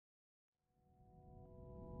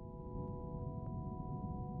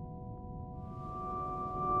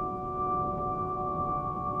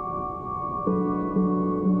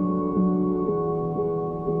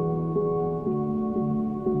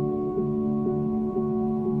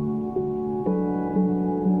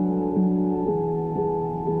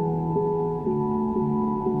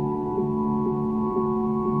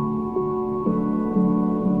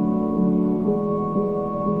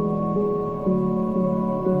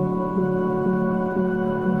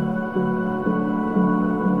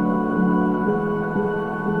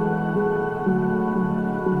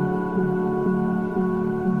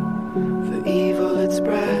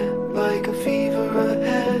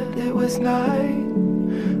night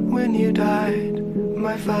when you died,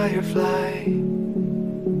 my firefly.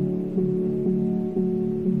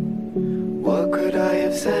 What could I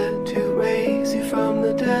have said to raise you from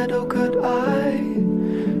the dead? Oh, could I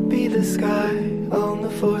be the sky on the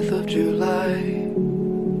 4th of July?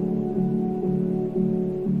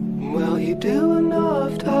 Well, you do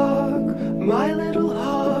enough talk, my little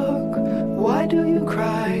hawk. Why do you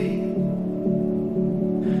cry?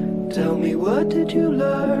 Tell me, what did you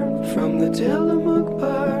learn from the Tillamook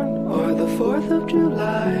burn or the 4th of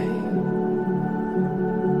July?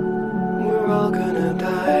 We're all gonna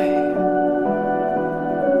die.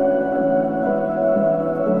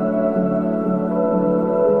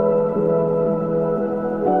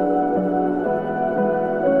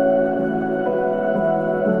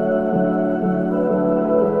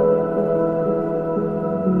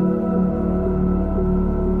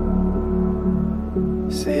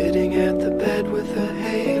 Sitting at the bed with a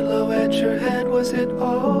halo at your head, was it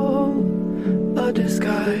all a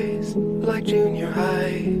disguise like junior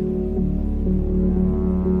high?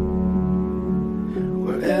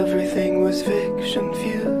 Where everything was fiction,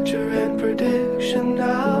 future and prediction.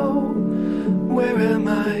 Now, where am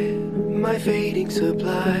I, my fading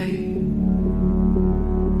supply?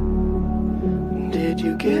 Did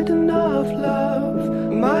you get enough love,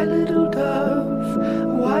 my little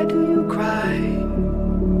dove? Why do you cry?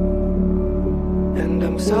 And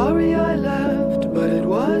I'm sorry I left, but it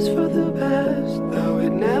was for the best, though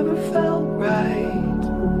it never felt right.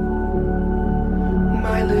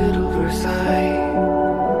 My little Versailles.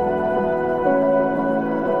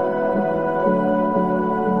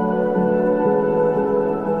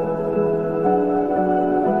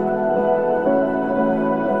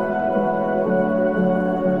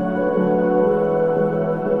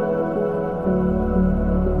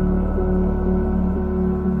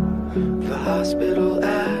 The hospital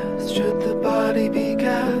asked, should the body be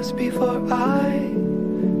gassed before I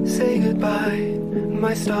say goodbye,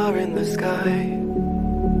 my star in the sky?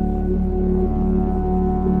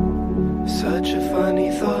 Such a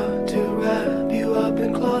funny thought to wrap you up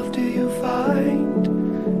in cloth. Do you find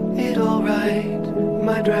it alright,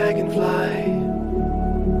 my dragonfly?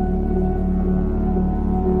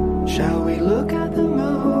 Shall we look at the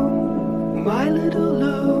moon, my little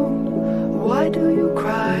loon? Why do you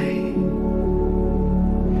cry?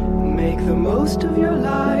 Make the most of your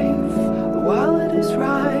life while it is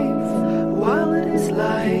rife, while it is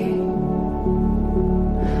light.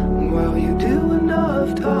 While you do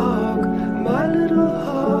enough talk, my little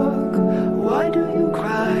hawk, why do you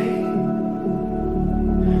cry?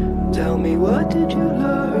 Tell me, what did you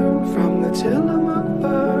learn from the Tillamook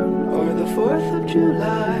burn or the 4th of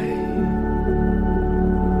July?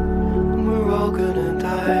 We're all gonna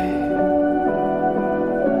die.